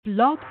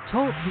Blog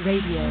Talk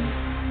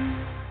Radio.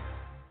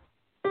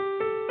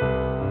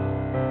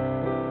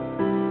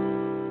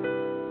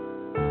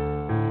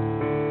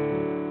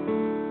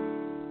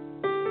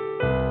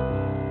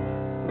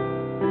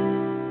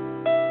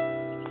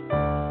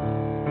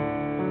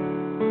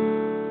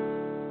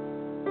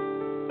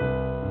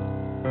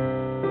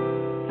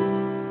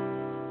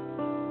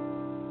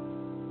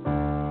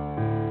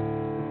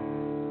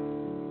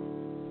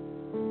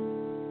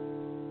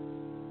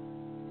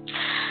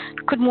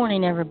 Good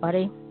morning,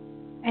 everybody,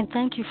 and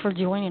thank you for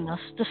joining us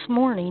this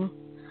morning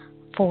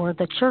for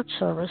the church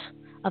service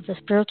of the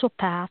Spiritual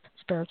Path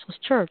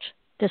Spiritualist Church.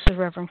 This is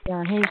Reverend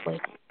Karen Heasley,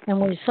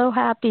 and we're so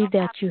happy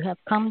that you have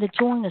come to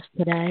join us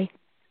today,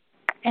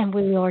 and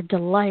we are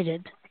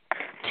delighted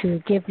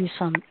to give you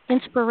some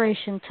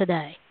inspiration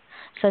today.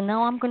 So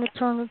now I'm going to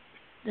turn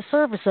the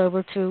service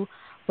over to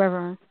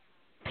Reverend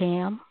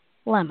Pam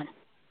Lemon.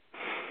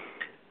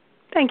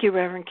 Thank you,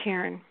 Reverend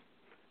Karen.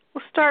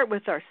 We'll start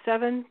with our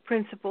 7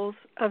 principles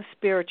of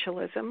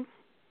spiritualism.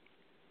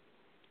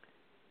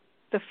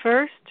 The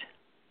first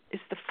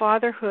is the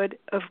fatherhood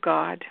of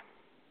God.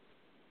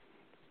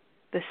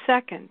 The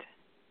second,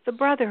 the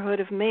brotherhood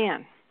of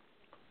man.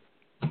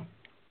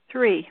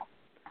 3,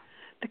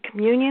 the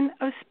communion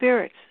of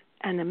spirits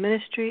and the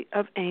ministry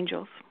of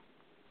angels.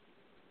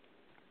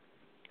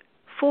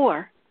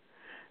 4,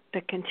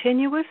 the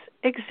continuous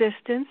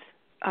existence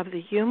of the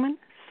human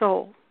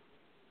soul.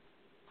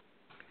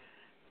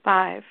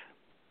 5,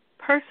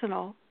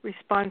 personal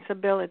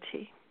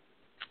responsibility.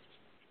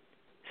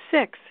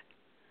 6,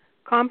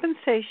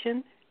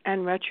 compensation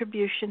and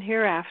retribution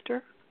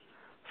hereafter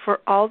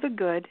for all the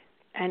good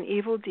and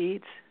evil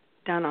deeds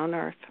done on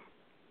earth.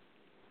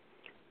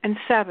 And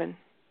 7,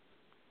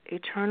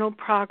 eternal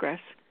progress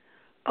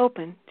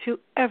open to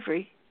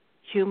every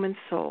human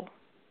soul.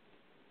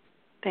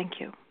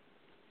 Thank you.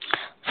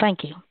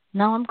 Thank you.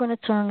 Now I'm going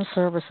to turn the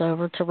service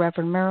over to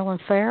Reverend Marilyn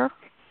Fair.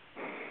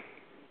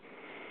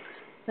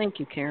 Thank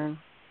you, Karen.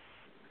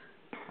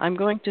 I'm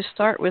going to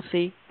start with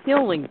the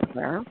healing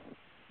prayer.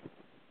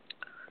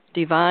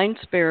 Divine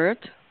Spirit,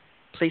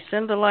 please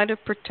send the light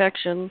of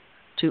protection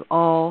to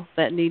all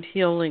that need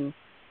healing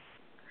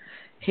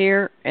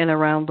here and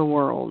around the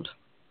world.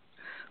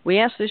 We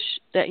ask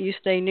that you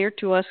stay near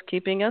to us,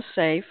 keeping us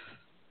safe.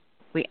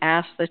 We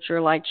ask that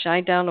your light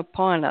shine down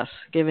upon us,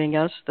 giving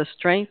us the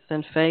strength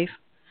and faith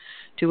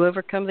to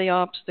overcome the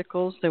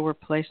obstacles that were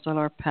placed on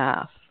our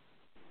path.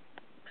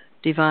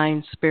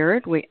 Divine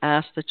Spirit, we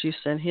ask that you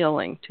send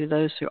healing to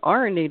those who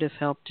are in need of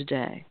help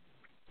today.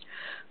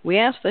 We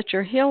ask that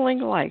your healing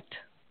light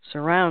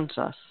surrounds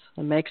us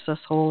and makes us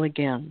whole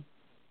again.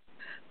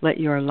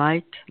 Let your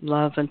light,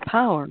 love, and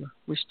power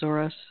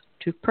restore us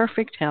to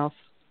perfect health.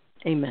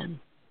 Amen.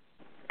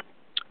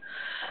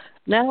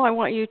 Now I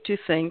want you to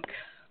think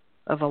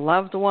of a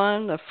loved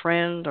one, a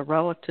friend, a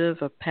relative,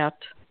 a pet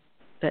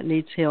that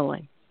needs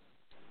healing.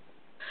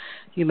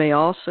 You may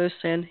also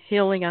send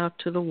healing out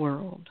to the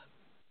world.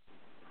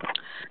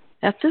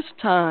 At this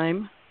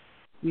time,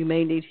 you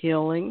may need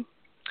healing.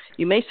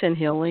 You may send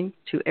healing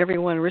to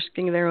everyone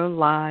risking their own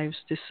lives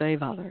to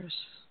save others.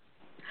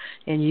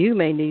 And you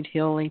may need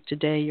healing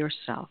today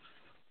yourself.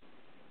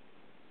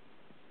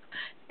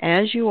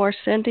 As you are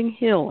sending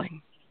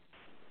healing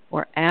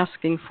or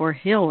asking for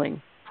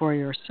healing for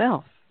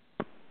yourself,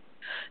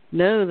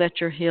 know that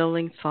your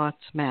healing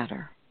thoughts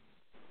matter.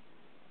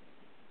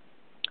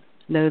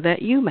 Know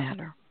that you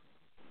matter.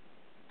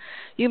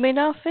 You may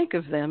now think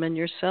of them and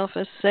yourself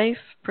as safe,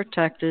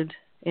 protected,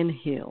 and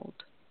healed.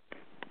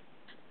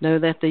 Know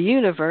that the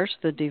universe,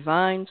 the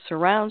divine,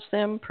 surrounds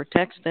them,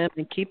 protects them,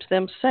 and keeps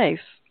them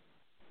safe,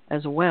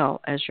 as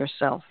well as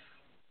yourself.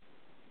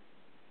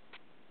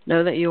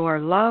 Know that you are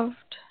loved.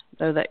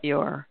 Know that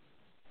your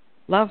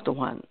loved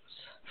ones,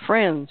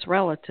 friends,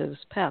 relatives,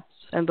 pets,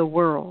 and the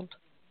world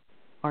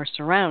are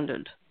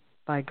surrounded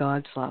by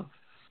God's love.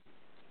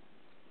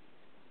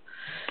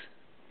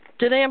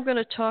 Today I'm going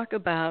to talk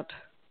about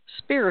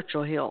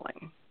spiritual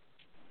healing.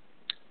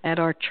 At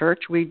our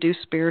church, we do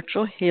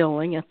spiritual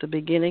healing at the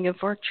beginning of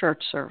our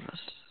church service.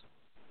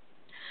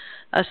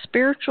 A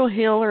spiritual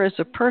healer is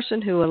a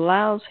person who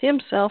allows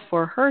himself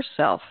or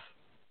herself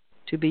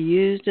to be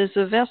used as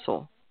a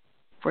vessel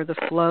for the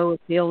flow of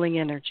healing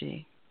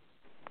energy.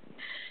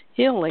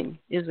 Healing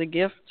is a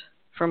gift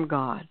from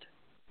God.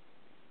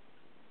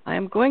 I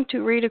am going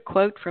to read a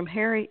quote from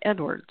Harry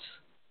Edwards,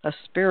 a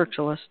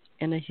spiritualist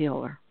and a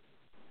healer.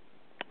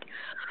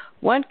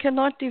 One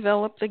cannot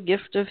develop the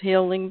gift of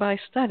healing by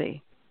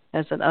study,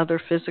 as in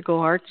other physical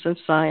arts and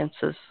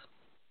sciences.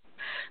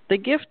 The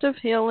gift of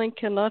healing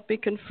cannot be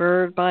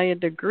conferred by a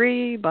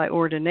degree, by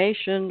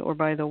ordination, or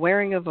by the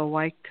wearing of a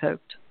white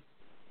coat.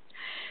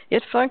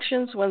 It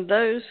functions when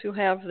those who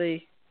have the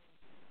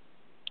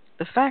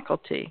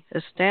faculty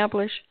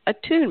establish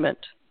attunement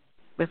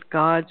with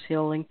God's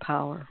healing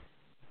power.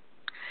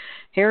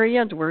 Harry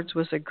Edwards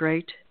was a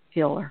great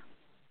healer.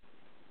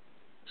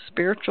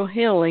 Spiritual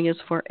healing is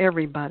for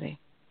everybody.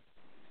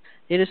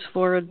 It is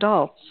for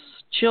adults,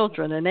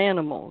 children, and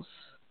animals,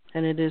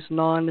 and it is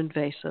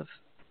non-invasive.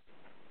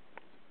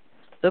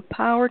 The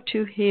power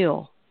to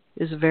heal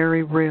is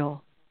very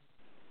real.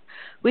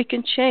 We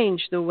can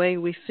change the way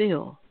we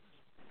feel.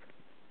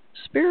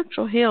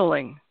 Spiritual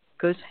healing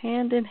goes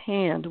hand in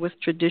hand with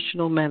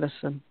traditional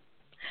medicine.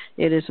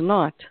 It is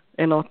not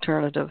an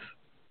alternative.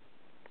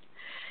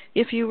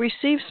 If you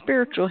receive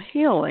spiritual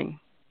healing,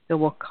 it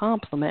will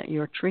complement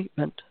your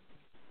treatment.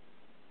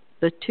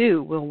 The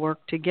two will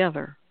work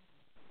together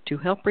to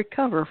help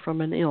recover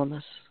from an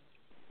illness.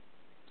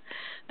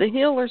 The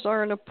healers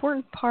are an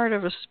important part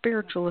of a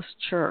spiritualist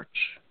church.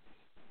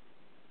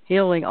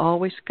 Healing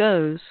always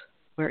goes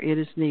where it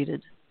is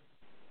needed.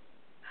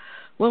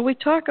 When we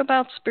talk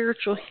about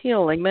spiritual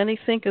healing, many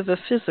think of a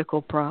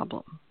physical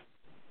problem.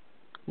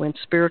 When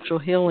spiritual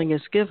healing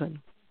is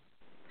given,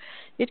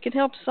 it can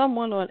help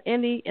someone on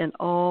any and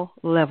all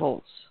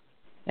levels,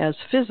 as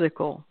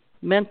physical,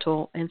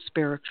 mental, and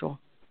spiritual.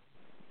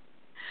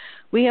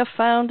 We have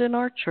found in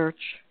our church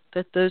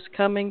that those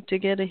coming to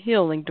get a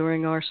healing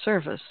during our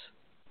service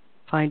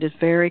find it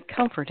very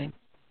comforting.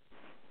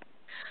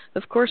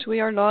 Of course, we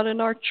are not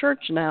in our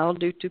church now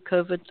due to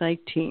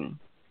COVID-19,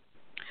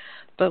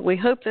 but we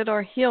hope that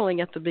our healing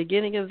at the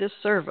beginning of this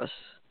service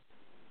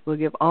will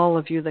give all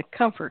of you the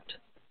comfort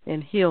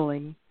and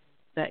healing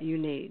that you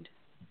need.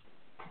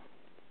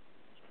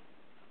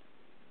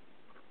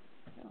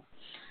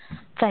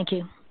 Thank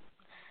you.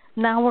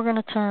 Now we're going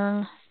to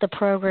turn the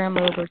program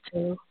over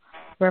to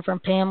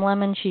Reverend Pam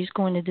Lemon. She's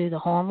going to do the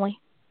homily.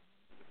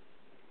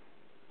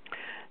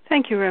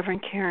 Thank you,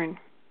 Reverend Karen.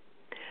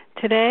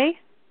 Today,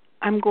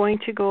 I'm going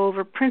to go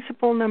over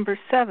principle number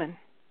 7,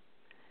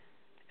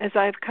 as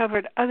I've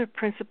covered other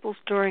principles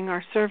during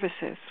our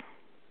services.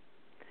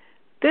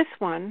 This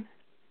one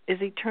is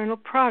eternal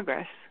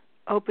progress,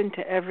 open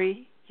to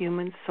every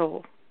human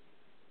soul.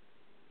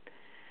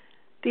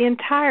 The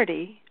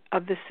entirety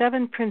of the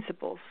 7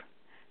 principles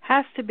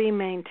has to be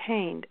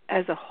maintained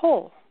as a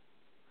whole,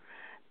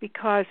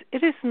 because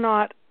it is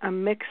not a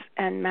mix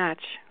and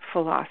match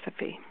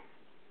philosophy.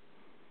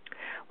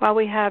 While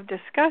we have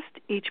discussed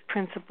each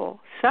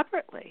principle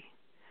separately,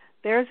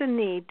 there is a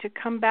need to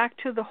come back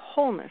to the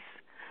wholeness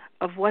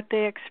of what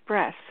they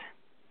express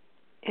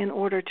in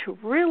order to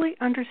really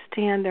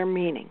understand their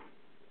meaning.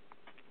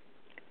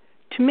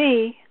 To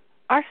me,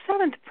 our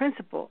 7th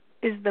principle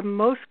is the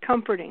most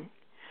comforting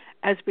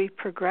as we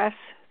progress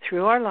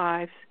through our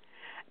lives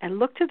and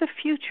look to the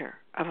future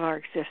of our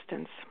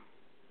existence.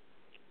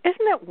 Isn't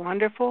it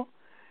wonderful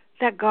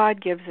that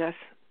God gives us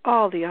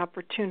all the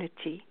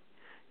opportunity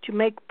to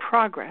make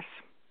progress,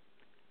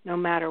 no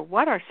matter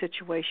what our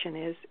situation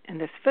is in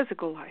this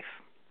physical life?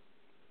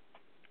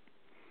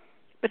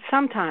 But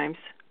sometimes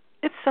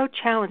it's so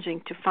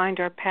challenging to find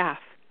our path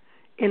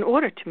in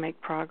order to make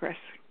progress.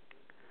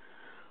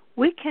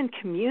 We can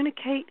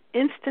communicate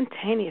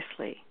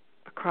instantaneously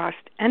across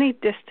any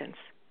distance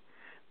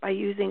by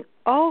using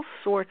all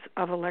sorts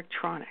of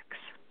electronics.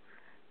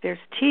 There's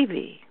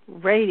TV,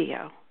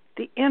 radio,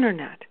 the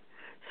internet,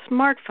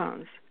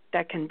 smartphones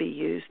that can be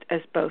used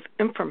as both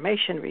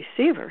information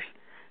receivers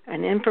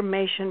and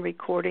information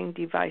recording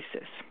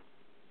devices.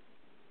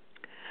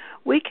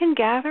 We can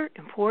gather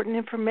important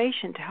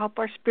information to help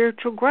our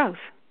spiritual growth,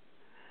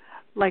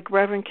 like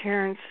Reverend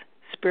Karen's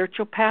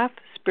Spiritual Path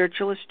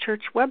Spiritualist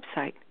Church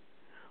website,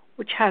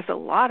 which has a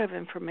lot of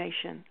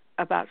information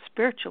about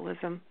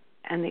spiritualism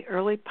and the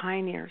early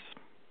pioneers.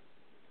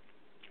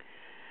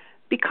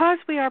 Because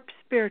we are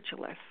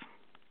spiritualists,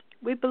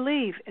 we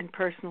believe in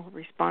personal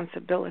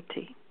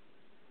responsibility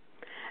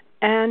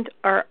and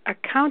are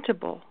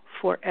accountable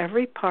for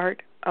every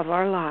part of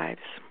our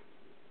lives.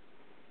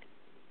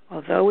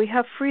 Although we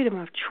have freedom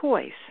of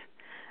choice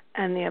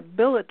and the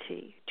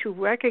ability to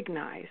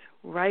recognize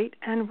right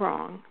and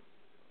wrong,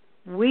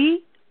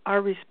 we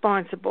are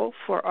responsible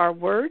for our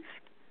words,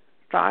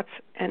 thoughts,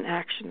 and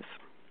actions.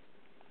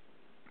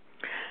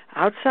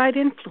 Outside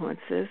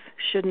influences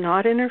should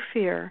not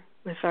interfere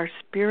with our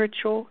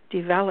spiritual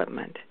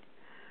development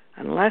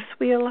unless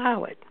we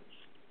allow it.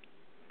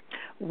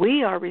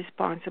 We are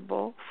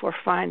responsible for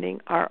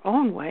finding our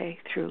own way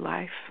through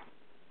life.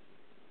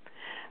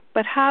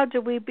 But how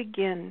do we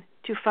begin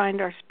to find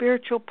our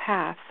spiritual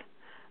path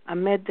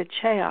amid the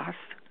chaos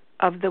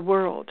of the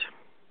world?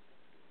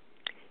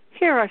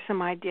 Here are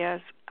some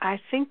ideas I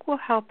think will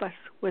help us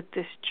with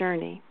this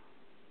journey.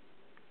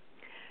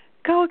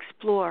 Go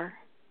explore.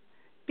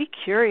 Be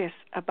curious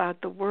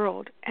about the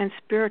world and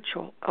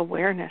spiritual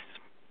awareness.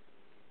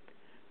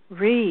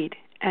 Read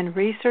and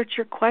research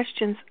your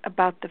questions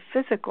about the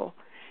physical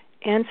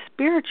and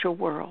spiritual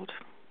world.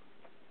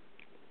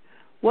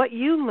 What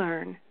you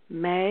learn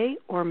may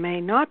or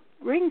may not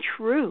ring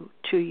true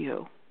to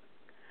you,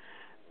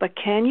 but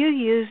can you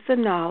use the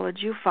knowledge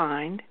you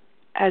find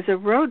as a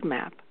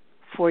roadmap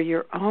for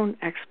your own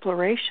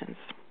explorations?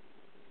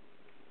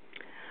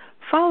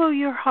 Follow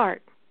your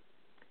heart,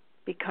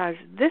 because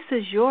this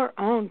is your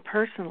own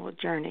personal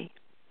journey.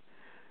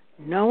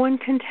 No one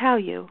can tell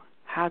you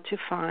how to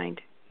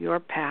find your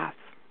path.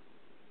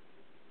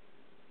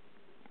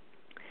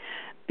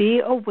 Be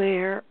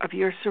aware of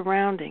your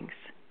surroundings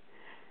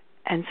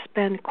and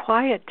spend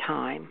quiet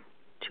time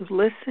to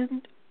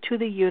listen to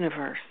the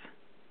universe.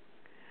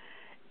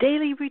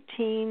 Daily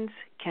routines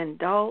can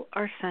dull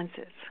our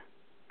senses.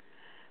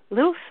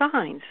 Little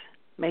signs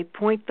may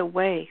point the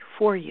way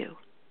for you,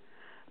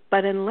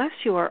 but unless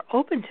you are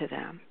open to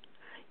them,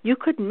 you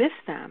could miss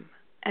them,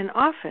 and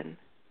often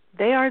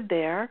they are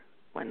there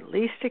when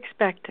least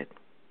expected.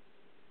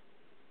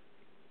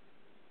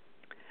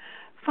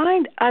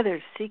 Find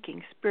others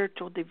seeking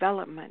spiritual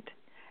development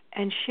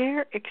and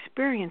share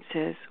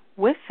experiences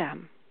with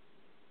them.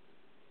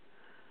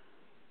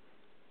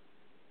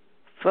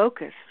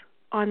 Focus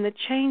on the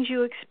change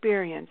you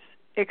experience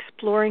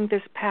exploring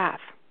this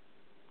path,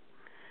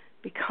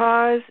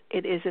 because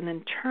it is an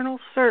internal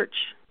search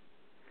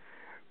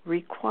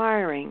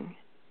requiring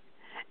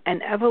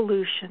an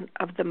evolution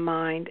of the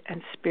mind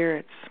and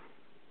spirits.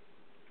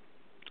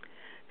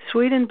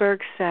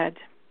 Swedenborg said,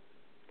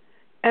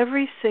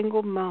 "Every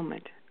single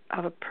moment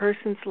of a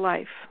person's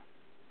life,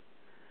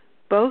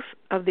 both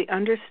of the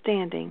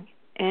understanding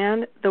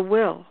and the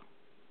will,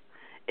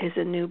 is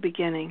a new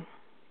beginning."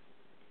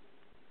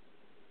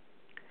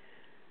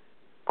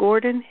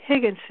 Gordon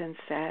Higginson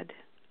said,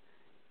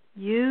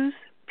 "Use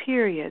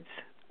periods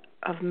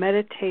of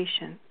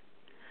meditation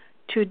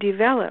to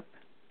develop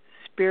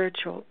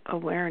spiritual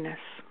awareness."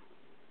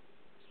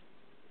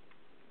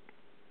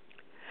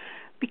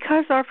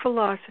 Because our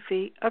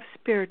philosophy of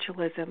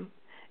spiritualism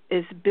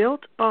is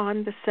built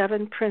on the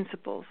 7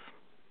 principles,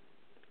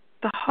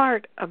 the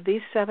heart of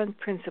these 7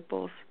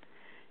 principles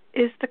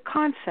is the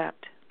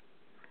concept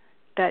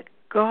that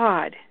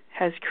God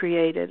has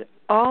created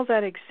all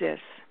that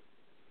exists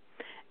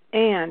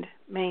and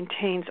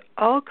maintains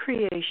all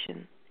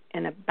creation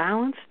in a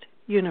balanced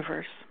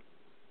universe.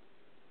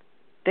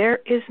 There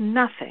is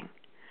nothing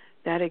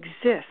that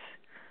exists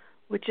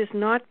which is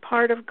not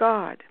part of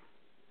God,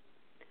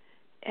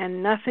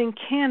 and nothing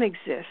can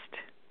exist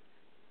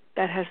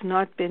that has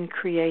not been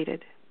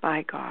created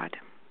by God.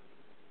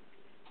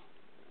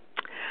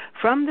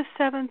 From the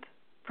 7th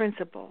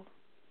principle,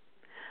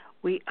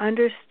 we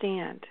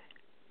understand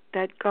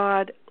that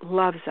God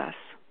loves us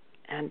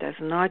and does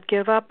not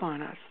give up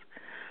on us,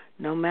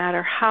 no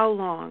matter how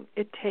long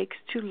it takes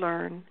to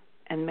learn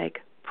and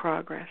make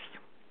progress.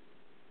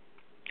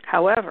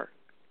 However,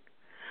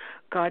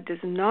 God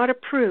does not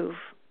approve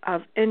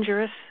of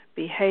injurious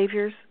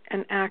behaviors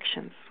and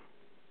actions.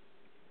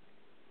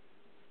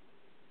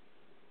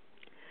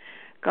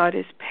 God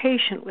is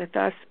patient with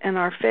us and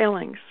our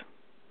failings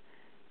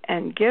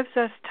and gives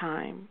us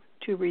time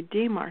to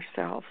redeem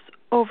ourselves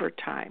over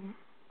time.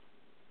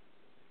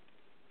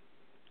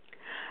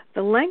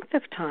 The length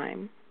of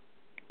time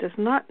does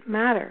not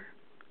matter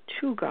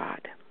to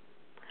God,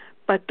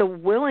 but the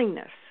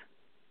willingness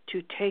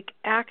to take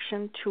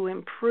action to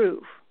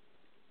improve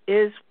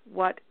is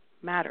what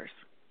matters.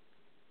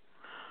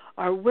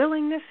 Our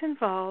willingness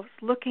involves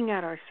looking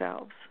at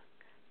ourselves,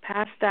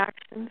 past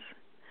actions,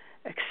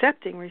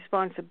 accepting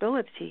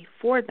responsibility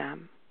for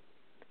them,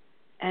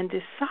 and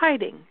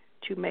deciding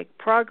to make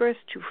progress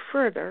to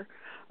further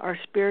our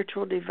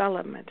spiritual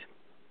development,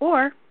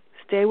 or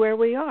stay where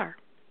we are.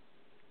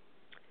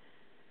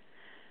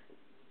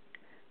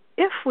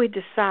 If we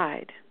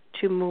decide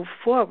to move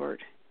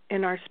forward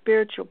in our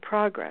spiritual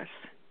progress,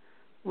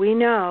 we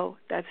know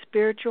that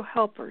spiritual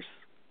helpers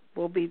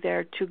will be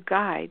there to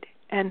guide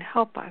and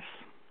help us.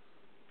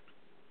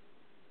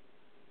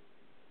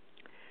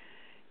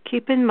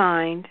 Keep in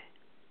mind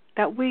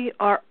that we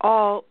are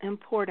all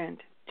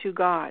important to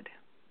God.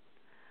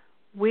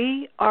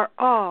 We are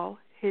all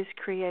His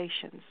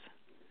creations.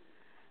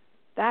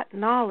 That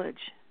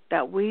knowledge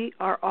that we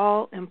are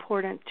all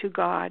important to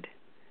God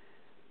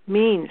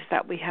means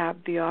that we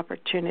have the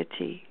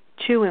opportunity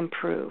to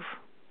improve.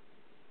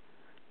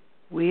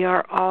 We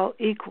are all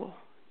equal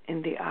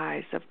in the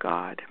eyes of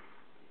God.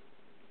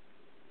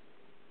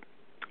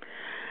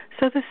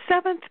 So the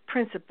 7th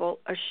principle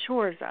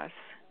assures us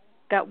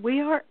that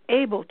we are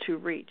able to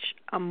reach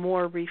a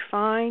more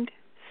refined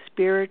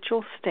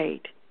spiritual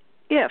state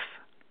if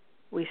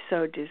we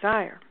so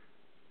desire.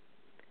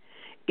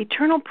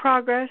 Eternal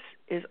progress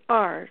is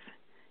ours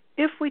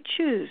if we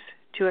choose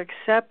to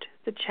accept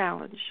the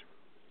challenge.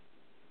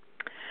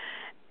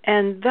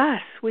 And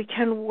thus we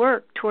can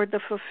work toward the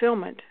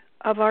fulfillment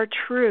of our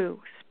true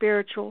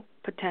spiritual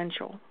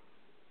potential.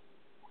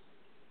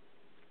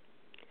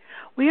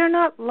 We are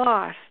not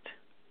lost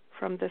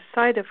from the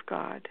sight of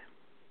God,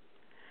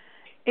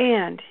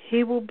 and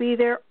He will be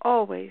there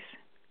always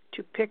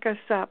to pick us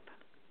up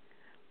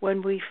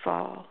when we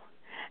fall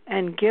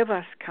and give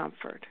us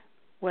comfort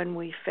when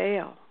we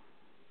fail.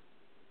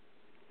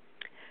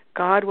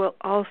 God will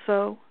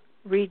also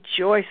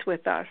rejoice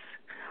with us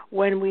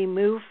when we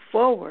move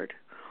forward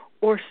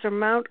or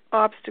surmount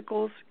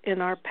obstacles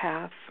in our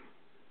path.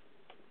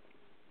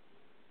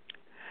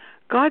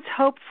 God's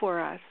hope for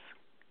us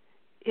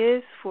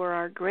is for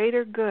our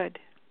greater good,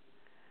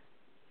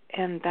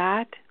 and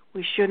that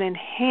we should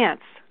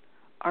enhance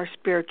our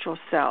spiritual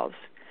selves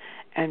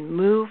and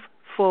move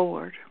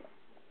forward.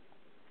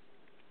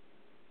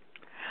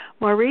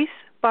 Maurice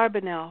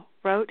Barbanel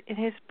wrote in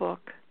his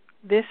book,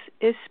 "This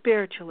is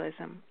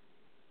Spiritualism,"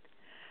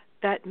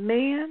 that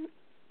man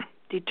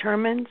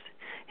determines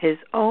his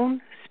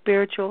own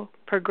spiritual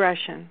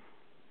progression,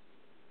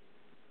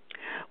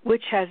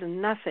 which has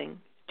nothing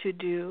to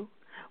do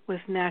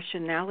with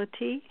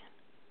nationality,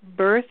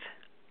 birth,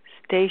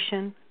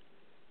 station,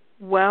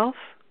 wealth,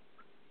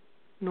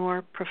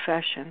 nor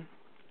profession.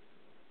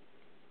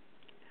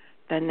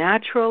 The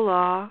natural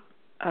law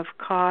of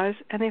cause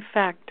and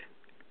effect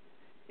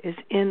is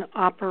in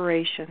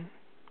operation.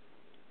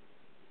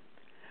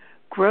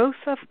 Growth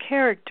of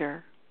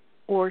character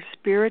or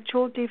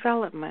spiritual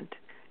development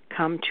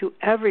come to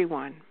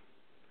everyone.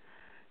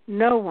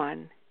 No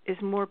one is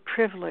more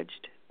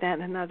privileged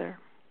than another.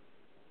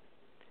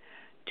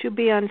 To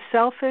be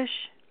unselfish,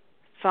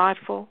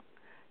 thoughtful,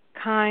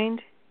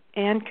 kind,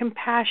 and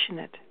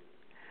compassionate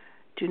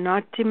do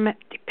not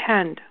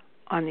depend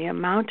on the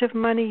amount of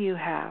money you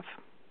have,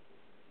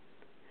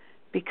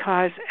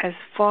 because as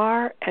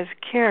far as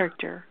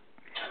character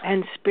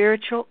and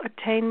spiritual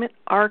attainment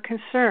are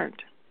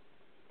concerned,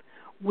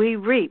 we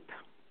reap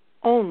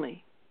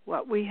only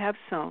what we have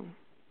sown.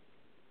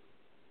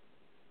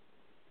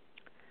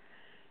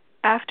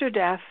 After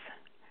death,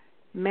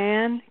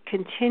 man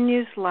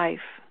continues life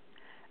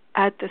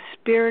at the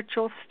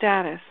spiritual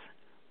status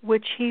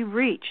which he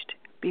reached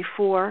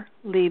before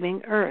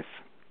leaving earth.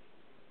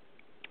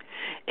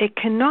 It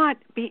cannot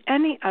be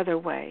any other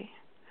way,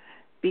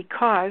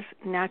 because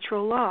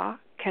natural law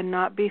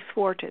cannot be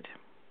thwarted.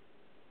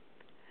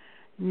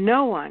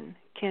 No one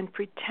can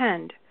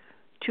pretend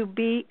to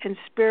be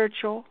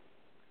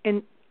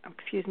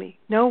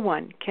no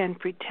one can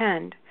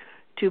pretend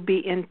to be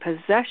in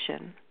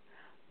possession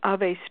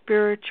of a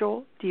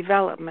spiritual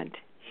development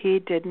he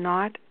did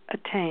not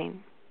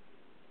attain.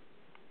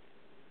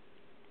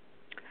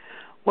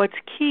 What's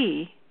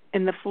key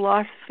in the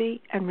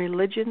philosophy and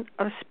religion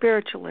of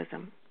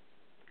spiritualism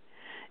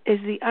is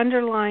the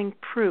underlying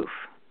proof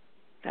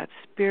that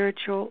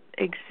spiritual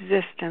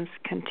existence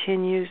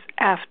continues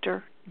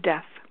after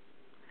death.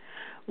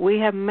 We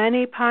have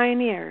many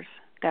pioneers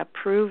that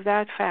prove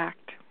that fact.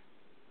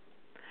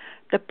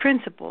 The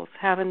principles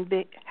having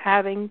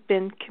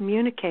been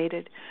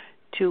communicated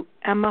to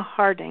Emma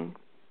Harding,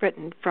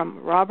 Britain, from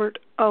Robert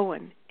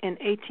Owen in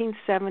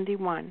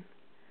 1871,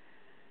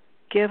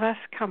 give us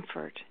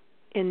comfort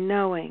in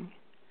knowing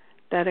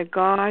that a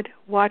God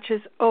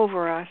watches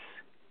over us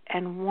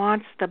and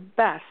wants the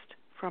best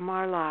from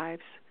our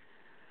lives,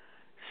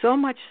 so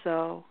much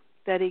so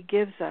that he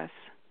gives us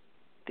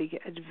the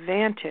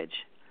advantage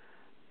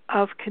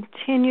of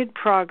continued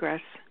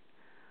progress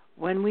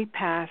when we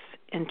pass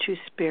into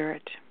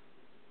spirit.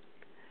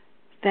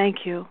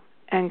 Thank you,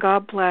 and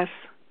God bless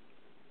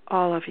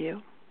all of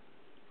you.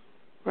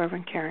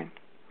 Reverend Karen.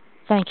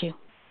 Thank you.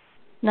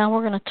 Now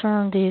we're going to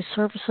turn the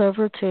service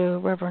over to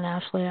Reverend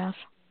Ashley Ash.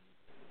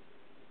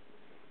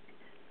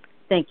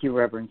 Thank you,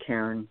 Reverend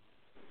Karen.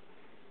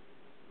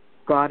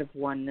 God of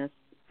oneness,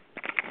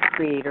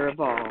 creator of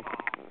all.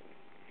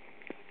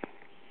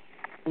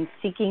 In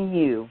seeking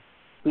you,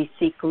 we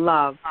seek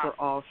love for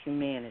all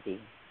humanity,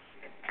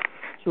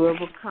 to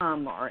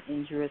overcome our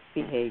injurious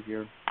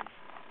behavior.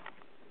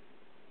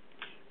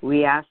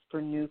 We ask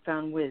for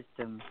newfound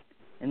wisdom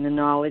in the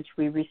knowledge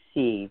we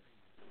receive,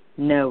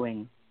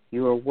 knowing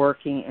you are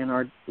working in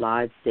our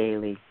lives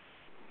daily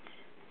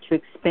to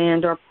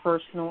expand our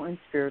personal and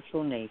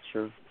spiritual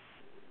nature.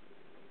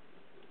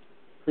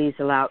 Please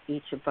allow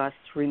each of us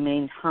to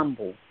remain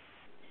humble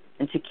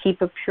and to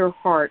keep a pure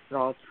heart at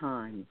all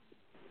times,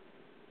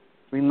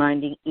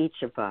 reminding each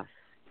of us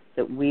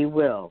that we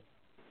will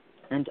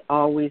and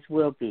always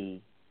will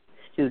be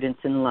students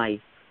in life,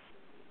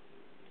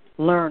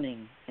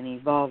 learning and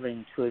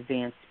evolving to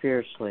advance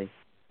spiritually.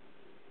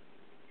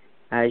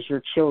 As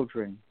your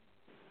children,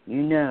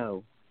 you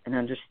know and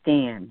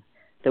understand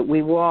that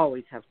we will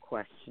always have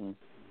questions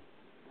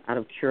out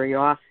of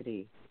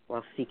curiosity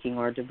while seeking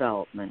our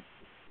development.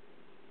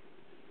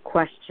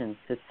 Questions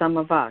that some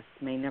of us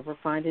may never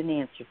find an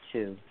answer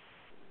to,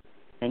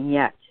 and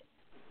yet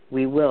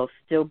we will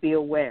still be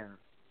aware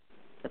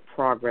that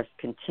progress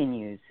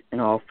continues in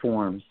all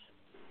forms.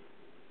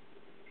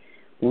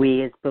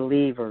 We as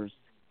believers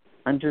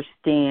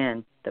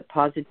understand that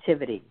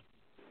positivity,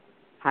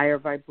 higher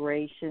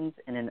vibrations,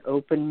 and an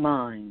open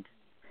mind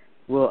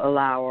will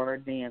allow our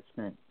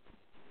advancement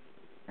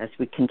as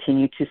we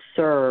continue to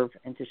serve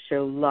and to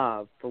show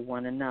love for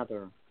one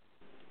another.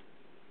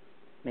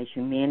 May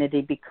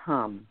humanity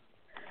become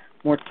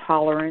more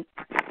tolerant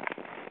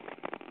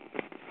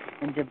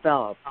and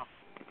develop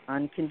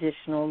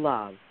unconditional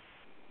love,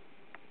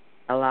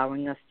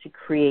 allowing us to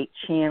create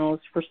channels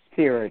for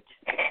spirit,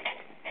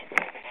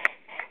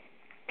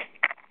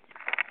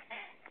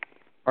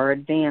 our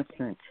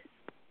advancement,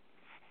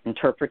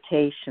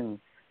 interpretations,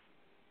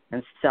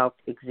 and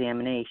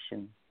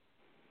self-examination.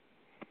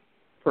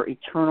 For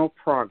eternal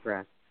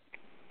progress,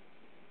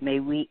 may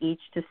we each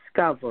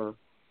discover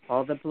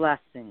all the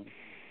blessings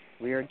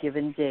we are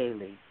given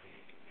daily.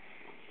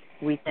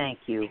 We thank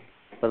you,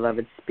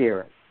 beloved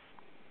Spirit.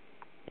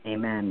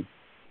 Amen.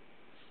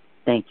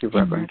 Thank you,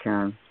 Reverend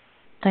Karen.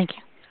 Thank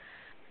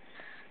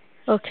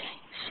you. Okay.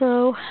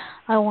 So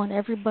I want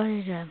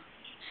everybody to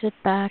sit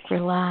back,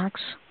 relax,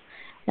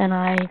 and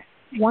I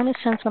want to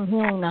send some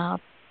healing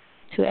out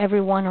to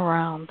everyone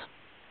around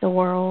the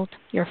world,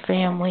 your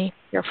family,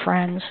 your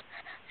friends.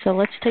 So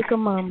let's take a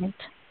moment.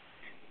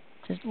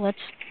 Let's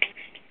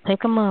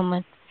take a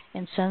moment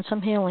and send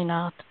some healing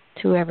out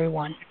to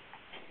everyone.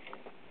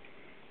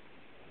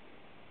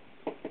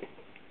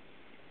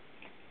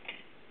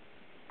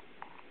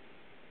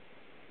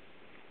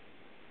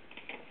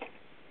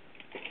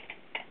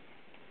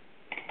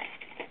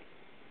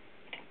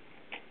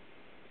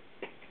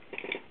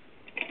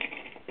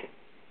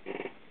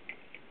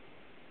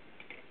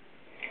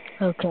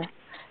 Okay.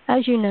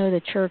 As you know,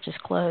 the church is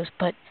closed,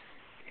 but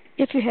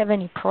if you have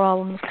any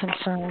problems,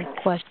 concerns,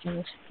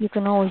 questions, you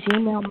can always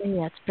email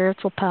me at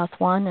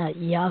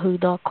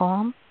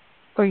spiritualpath1@yahoo.com,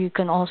 or you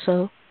can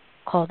also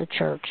call the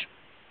church.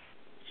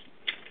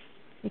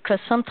 Because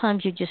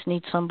sometimes you just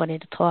need somebody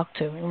to talk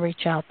to and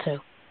reach out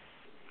to.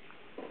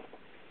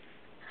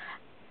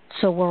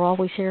 So we're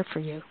always here for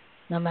you,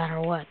 no matter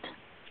what.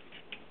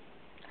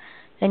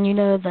 And you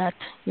know that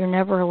you're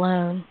never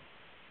alone.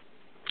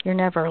 You're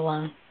never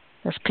alone.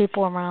 There's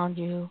people around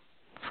you,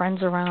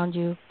 friends around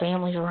you,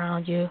 families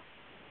around you.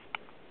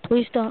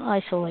 Please don't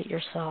isolate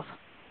yourself.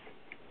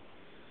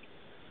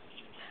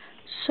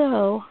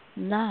 So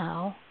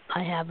now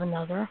I have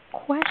another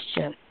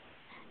question.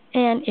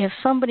 And if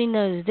somebody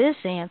knows this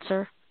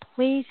answer,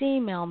 please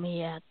email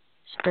me at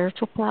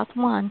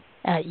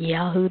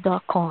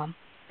spiritualpath1@yahoo.com.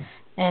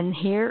 And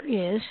here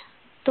is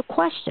the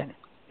question.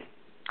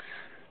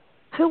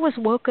 Who was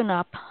woken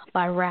up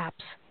by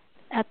raps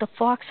at the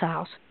Fox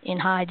house in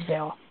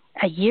Hydesville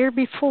a year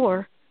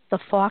before the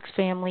Fox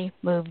family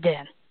moved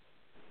in?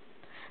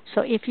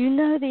 So if you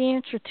know the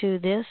answer to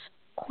this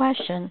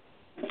question,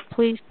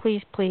 please,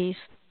 please, please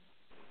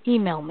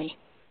email me.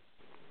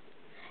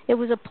 It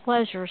was a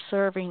pleasure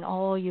serving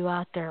all you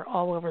out there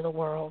all over the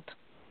world.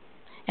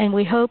 And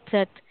we hope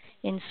that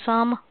in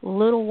some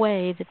little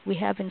way that we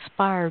have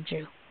inspired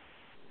you,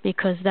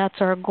 because that's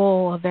our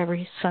goal of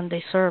every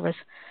Sunday service,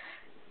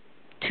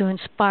 to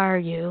inspire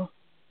you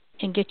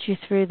and get you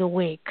through the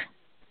week.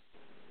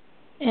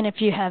 And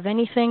if you have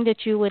anything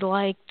that you would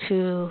like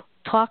to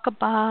talk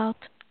about,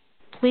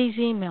 please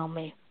email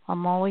me.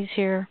 I'm always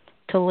here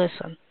to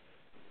listen.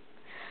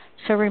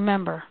 So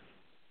remember,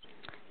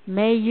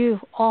 may you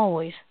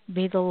always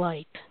be the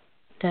light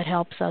that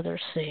helps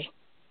others see.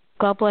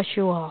 God bless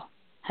you all.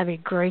 Have a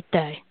great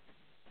day.